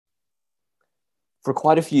For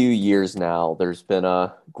quite a few years now, there's been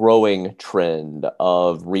a growing trend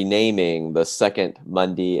of renaming the second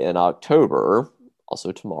Monday in October,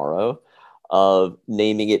 also tomorrow, of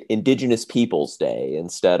naming it Indigenous Peoples Day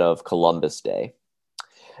instead of Columbus Day.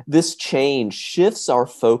 This change shifts our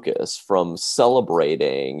focus from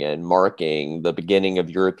celebrating and marking the beginning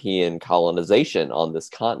of European colonization on this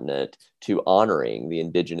continent to honoring the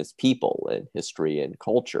indigenous people and history and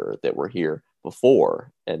culture that were here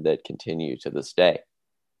before and that continue to this day.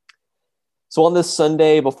 So, on this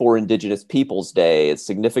Sunday before Indigenous Peoples Day, it's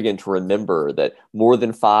significant to remember that more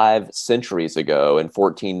than 5 centuries ago, in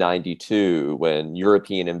 1492, when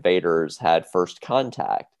European invaders had first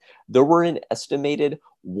contact, there were an estimated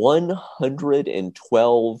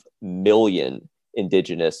 112 million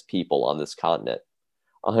indigenous people on this continent.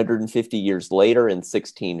 150 years later, in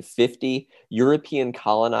 1650, European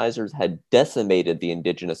colonizers had decimated the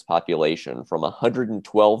indigenous population from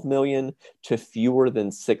 112 million to fewer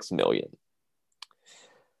than 6 million.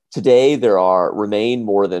 Today, there remain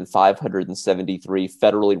more than 573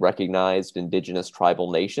 federally recognized indigenous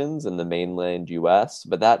tribal nations in the mainland US,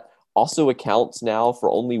 but that also accounts now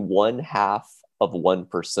for only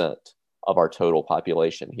 0.5% of our total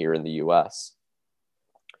population here in the US.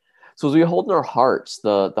 So as we hold in our hearts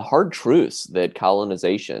the hard truths that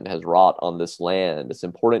colonization has wrought on this land, it's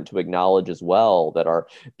important to acknowledge as well that our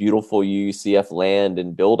beautiful UCF land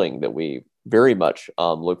and building that we very much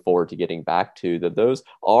look forward to getting back to, that those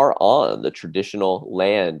are on the traditional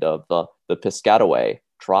land of the Piscataway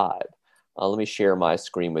tribe. Let me share my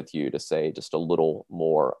screen with you to say just a little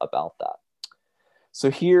more about that. So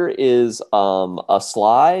here is a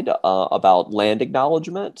slide about land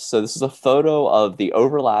acknowledgement. So this is a photo of the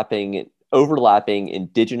overlapping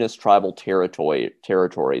indigenous tribal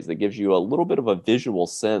territories that gives you a little bit of a visual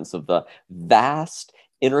sense of the vast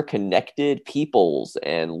interconnected peoples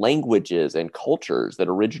and languages and cultures that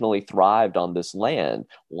originally thrived on this land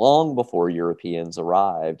long before Europeans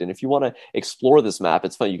arrived. And if you want to explore this map,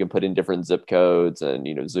 it's fun. You can put in different zip codes and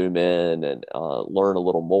zoom in and learn a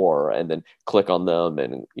little more, and then click on them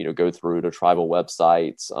and go through to tribal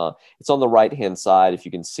websites. It's on the right hand side. If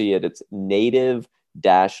you can see it, it's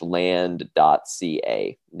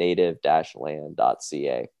native-land.ca.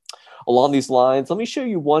 Native-land.ca. Along these lines, let me show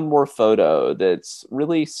you one more photo that's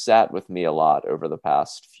really sat with me a lot over the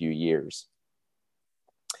past few years.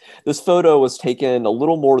 This photo was taken a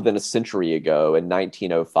little more than a century ago in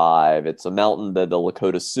 1905. It's a mountain that the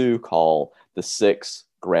Lakota Sioux call the Six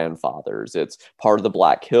Grandfathers. It's part of the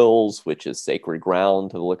Black Hills, which is sacred ground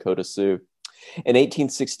to the Lakota Sioux. In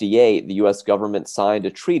 1868, the U.S. government signed a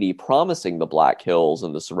treaty promising the Black Hills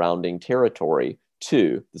and the surrounding territory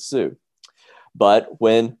to the Sioux. But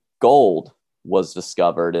when gold was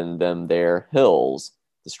discovered in them their hills,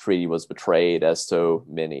 this treaty was betrayed, as so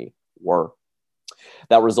many were.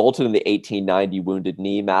 That resulted in the 1890 Wounded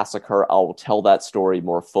Knee Massacre. I'll tell that story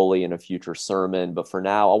more fully in a future sermon, but for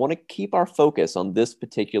now, I want to keep our focus on this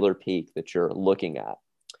particular peak that you're looking at.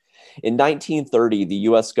 In 1930, the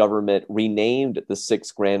U.S. government renamed the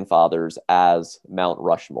Six Grandfathers as Mount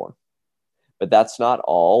Rushmore. But that's not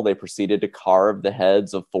all. They proceeded to carve the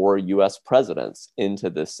heads of 4 U.S. presidents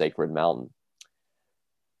into this sacred mountain.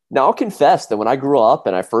 Now, I'll confess that when I grew up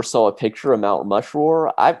and I first saw a picture of Mount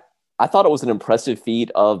Rushmore, I thought it was an impressive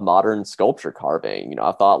feat of modern sculpture carving.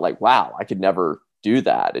 I thought like, wow, I could never do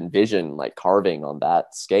that, envision like carving on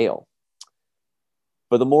that scale.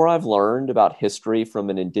 But the more I've learned about history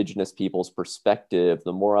from an indigenous people's perspective,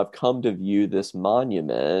 the more I've come to view this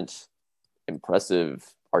monument,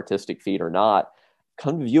 impressive artistic feat or not,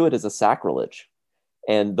 come to view it as a sacrilege.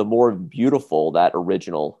 And the more beautiful that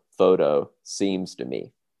original photo seems to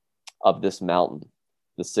me of this mountain,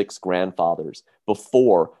 the Six Grandfathers,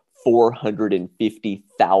 before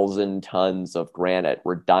 450,000 tons of granite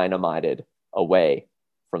were dynamited away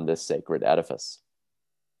from this sacred edifice.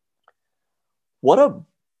 What a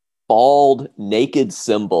bald, naked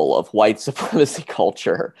symbol of white supremacy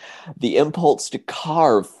culture. The impulse to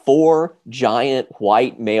carve 4 giant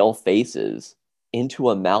white male faces into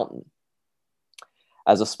a mountain.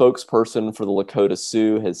 As a spokesperson for the Lakota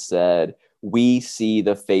Sioux has said, we see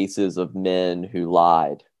the faces of men who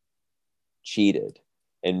lied, cheated,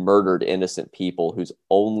 and murdered innocent people whose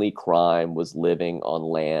only crime was living on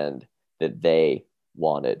land that they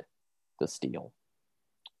wanted to steal.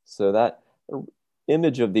 So that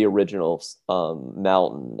image of the original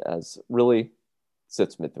mountain as really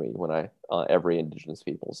sits with me when every Indigenous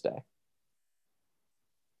Peoples Day.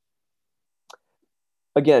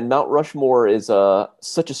 Again, Mount Rushmore is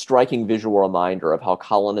such a striking visual reminder of how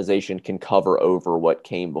colonization can cover over what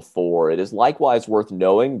came before. It is likewise worth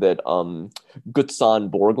knowing that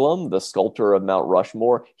Gutzon Borglum, the sculptor of Mount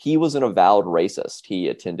Rushmore, he was an avowed racist. He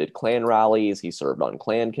attended Klan rallies, he served on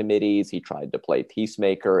Klan committees, he tried to play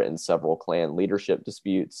peacemaker in several Klan leadership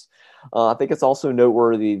disputes. I think it's also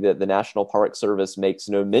noteworthy that the National Park Service makes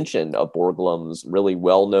no mention of Borglum's really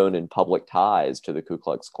well-known and public ties to the Ku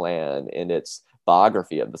Klux Klan in its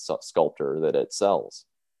biography of the sculptor that it sells.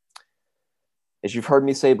 As you've heard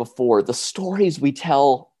me say before, the stories we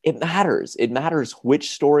tell, it matters. It matters which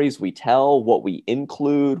stories we tell, what we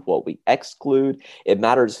include, what we exclude. It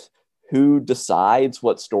matters who decides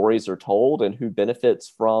what stories are told and who benefits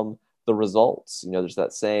from the results. You know, there's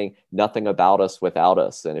that saying, nothing about us without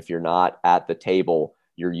us. And if you're not at the table,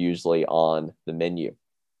 you're usually on the menu.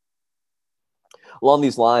 Along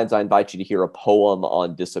these lines, I invite you to hear a poem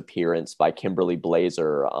on disappearance by Kimberly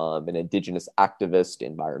Blaeser, an Indigenous activist,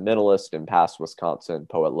 environmentalist, and past Wisconsin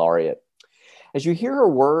poet laureate. As you hear her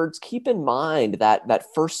words, keep in mind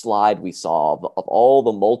that first slide we saw of all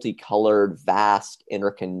the multicolored, vast,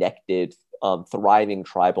 interconnected, thriving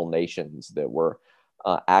tribal nations that were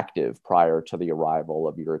active prior to the arrival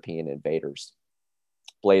of European invaders.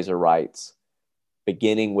 Blaeser writes,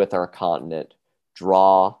 beginning with our continent,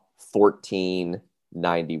 draw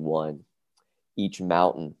 1491. Each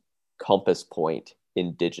mountain, compass point,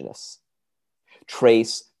 indigenous.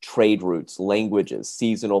 Trace trade routes, languages,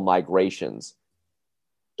 seasonal migrations.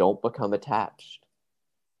 Don't become attached.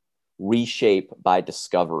 Reshape by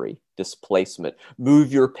discovery, displacement.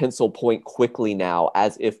 Move your pencil point quickly now,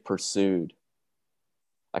 as if pursued.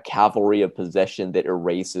 A cavalry of possession that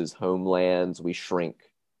erases homelands, we shrink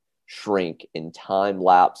in time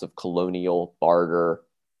lapse of colonial barter,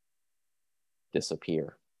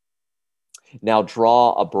 disappear. Now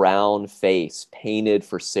draw a brown face painted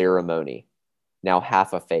for ceremony. Now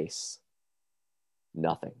half a face,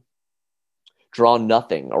 nothing. Draw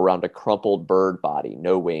nothing around a crumpled bird body,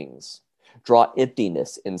 no wings. Draw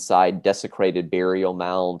emptiness inside desecrated burial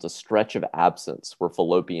mounds, a stretch of absence where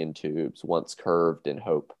fallopian tubes once curved in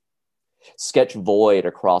hope. Sketch void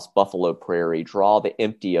across buffalo prairie, draw the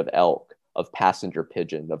empty of elk, of passenger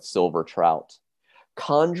pigeon, of silver trout.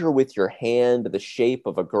 Conjure with your hand the shape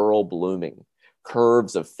of a girl blooming,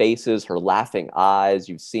 curves of faces, her laughing eyes,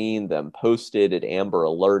 you've seen them posted at Amber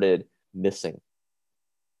Alerted, missing,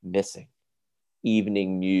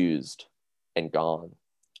 evening mused and gone.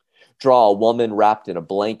 Draw a woman wrapped in a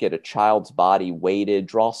blanket, a child's body weighted,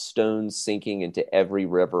 draw stones sinking into every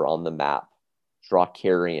river on the map. Draw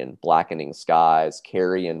carrion, blackening skies,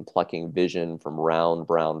 carrion plucking vision from round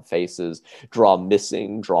brown faces. Draw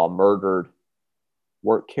missing, draw murdered.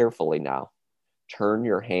 Work carefully now. Turn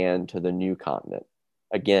your hand to the new continent.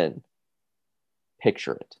 Again,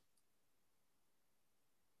 picture it.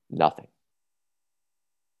 Nothing.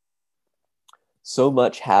 So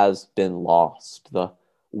much has been lost. The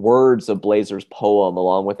words of Blaeser's poem,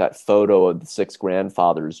 along with that photo of the six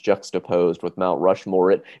grandfathers juxtaposed with Mount Rushmore,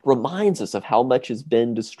 it reminds us of how much has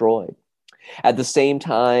been destroyed. At the same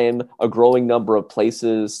time, a growing number of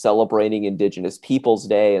places celebrating Indigenous Peoples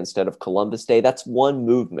Day instead of Columbus Day, that's one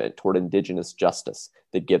movement toward Indigenous justice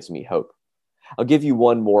that gives me hope. I'll give you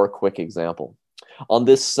one more quick example. On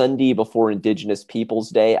this Sunday before Indigenous Peoples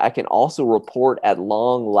Day, I can also report at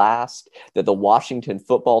long last that the Washington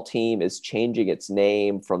football team is changing its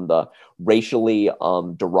name from the racially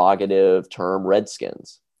derogative term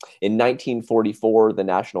Redskins. In 1944, the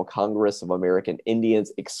National Congress of American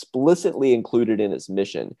Indians explicitly included in its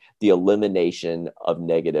mission the elimination of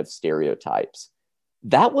negative stereotypes.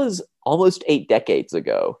 That was almost 8 decades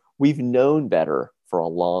ago. We've known better for a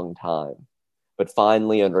long time. But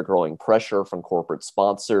finally, under growing pressure from corporate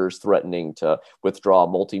sponsors threatening to withdraw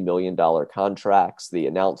multi-million-dollar contracts, the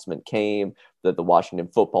announcement came that the Washington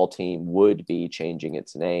football team would be changing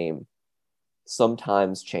its name.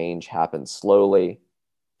 Sometimes change happens slowly,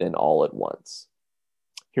 then all at once.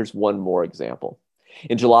 Here's one more example.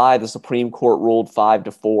 In July, the Supreme Court ruled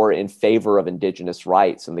 5-4 in favor of Indigenous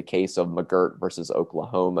rights in the case of McGirt versus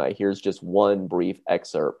Oklahoma. Here's just one brief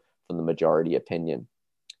excerpt from the majority opinion.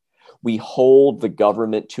 We hold the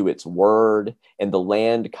government to its word, and the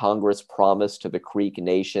land Congress promised to the Creek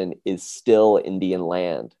Nation is still Indian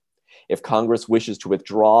land. If Congress wishes to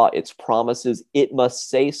withdraw its promises, it must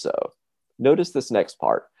say so. Notice this next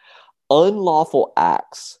part. Unlawful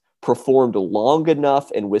acts performed long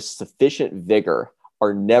enough and with sufficient vigor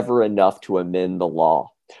are never enough to amend the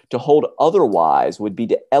law. To hold otherwise would be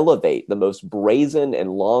to elevate the most brazen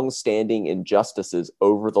and long-standing injustices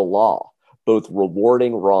over the law, both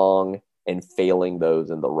rewarding wrong and failing those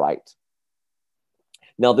in the right.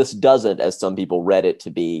 Now, this doesn't, as some people read it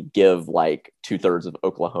to be, give like 2/3 of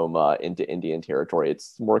Oklahoma into Indian territory.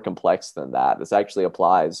 It's more complex than that. This actually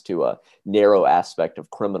applies to a narrow aspect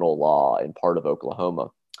of criminal law in part of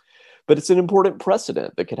Oklahoma. But it's an important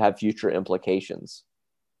precedent that could have future implications.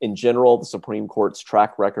 In general, the Supreme Court's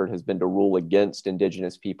track record has been to rule against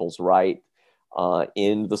Indigenous people's right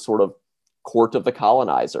in the sort of court of the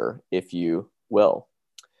colonizer, if you will.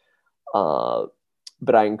 But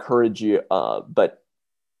I encourage you, but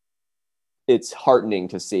it's heartening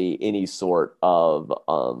to see any sort of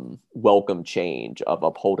welcome change of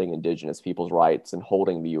upholding Indigenous people's rights and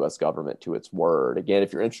holding the U.S. government to its word. Again,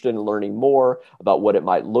 if you're interested in learning more about what it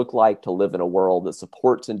might look like to live in a world that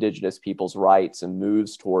supports Indigenous people's rights and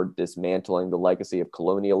moves toward dismantling the legacy of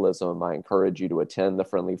colonialism, I encourage you to attend the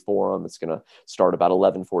Friendly Forum. It's going to start about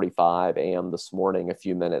 11:45 a.m. this morning, a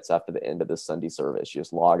few minutes after the end of this Sunday service. You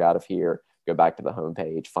just log out of here, go back to the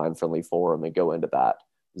homepage, find Friendly Forum, and go into that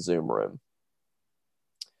Zoom room.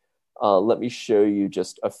 Let me show you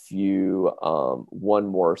just a few, one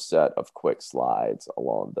more set of quick slides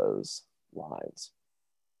along those lines.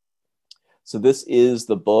 So this is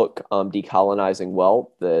the book, Decolonizing Wealth,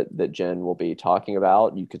 that Jen will be talking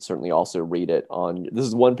about. You could certainly also read it on, this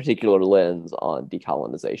is one particular lens on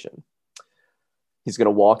decolonization. He's going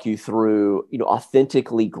to walk you through,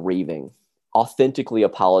 authentically grieving, authentically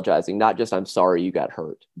apologizing, not just I'm sorry you got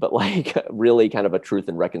hurt, but like really kind of a truth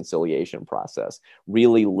and reconciliation process,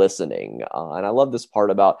 really listening. And I love this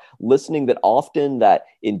part about listening, that often that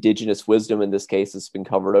Indigenous wisdom in this case has been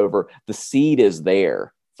covered over. The seed is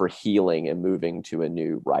there for healing and moving to a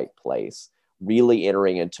new right place, really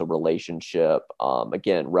entering into relationship,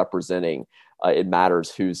 again, representing it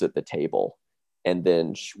matters who's at the table. And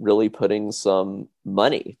then really putting some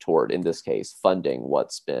money toward, in this case, funding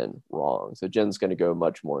what's been wrong. So Jen's going to go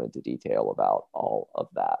much more into detail about all of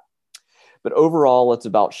that. But overall, it's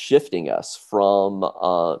about shifting us from,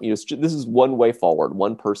 this is one way forward,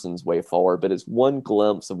 one person's way forward, but it's one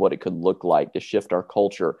glimpse of what it could look like to shift our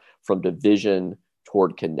culture from division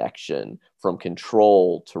toward connection, from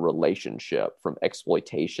control to relationship, from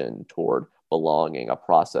exploitation toward belonging, a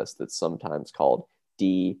process that's sometimes called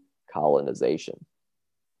decolonization.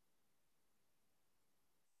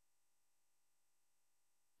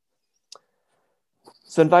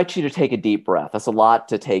 So I invite you to take a deep breath. That's a lot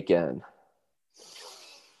to take in.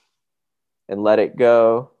 And let it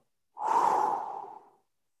go.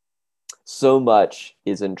 So much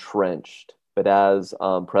is entrenched. But as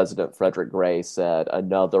President Frederick Gray said,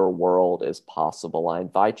 another world is possible. I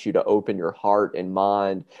invite you to open your heart and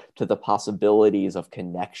mind to the possibilities of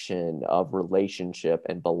connection, of relationship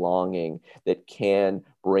and belonging that can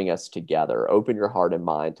bring us together. Open your heart and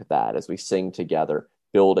mind to that as we sing together,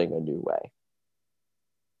 Building a New Way.